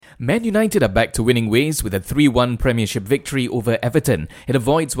Man United are back to winning ways with a 3-1 Premiership victory over Everton. It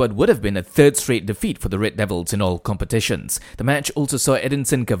avoids what would have been a third straight defeat for the Red Devils in all competitions. The match also saw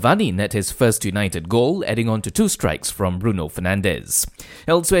Edinson Cavani net his first United goal, adding on to 2 strikes from Bruno Fernandes.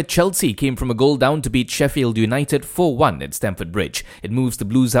 Elsewhere, Chelsea came from a goal down to beat Sheffield United 4-1 at Stamford Bridge. It moves the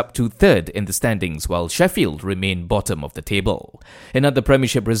Blues up to third in the standings, while Sheffield remain bottom of the table. In other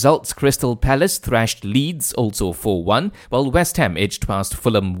Premiership results, Crystal Palace thrashed Leeds also 4-1, while West Ham edged past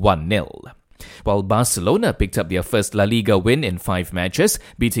Fulham 1-0. While Barcelona picked up their first La Liga win in 5 matches,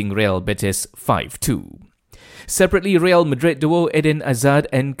 beating Real Betis 5-2. Separately, Real Madrid duo Eden Hazard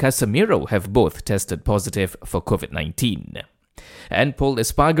and Casemiro have both tested positive for COVID-19. And Paul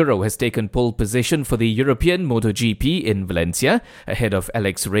Espargaro has taken pole position for the European MotoGP in Valencia, ahead of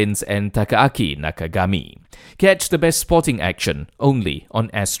Alex Rins and Takaaki Nakagami. Catch the best sporting action only on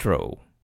Astro.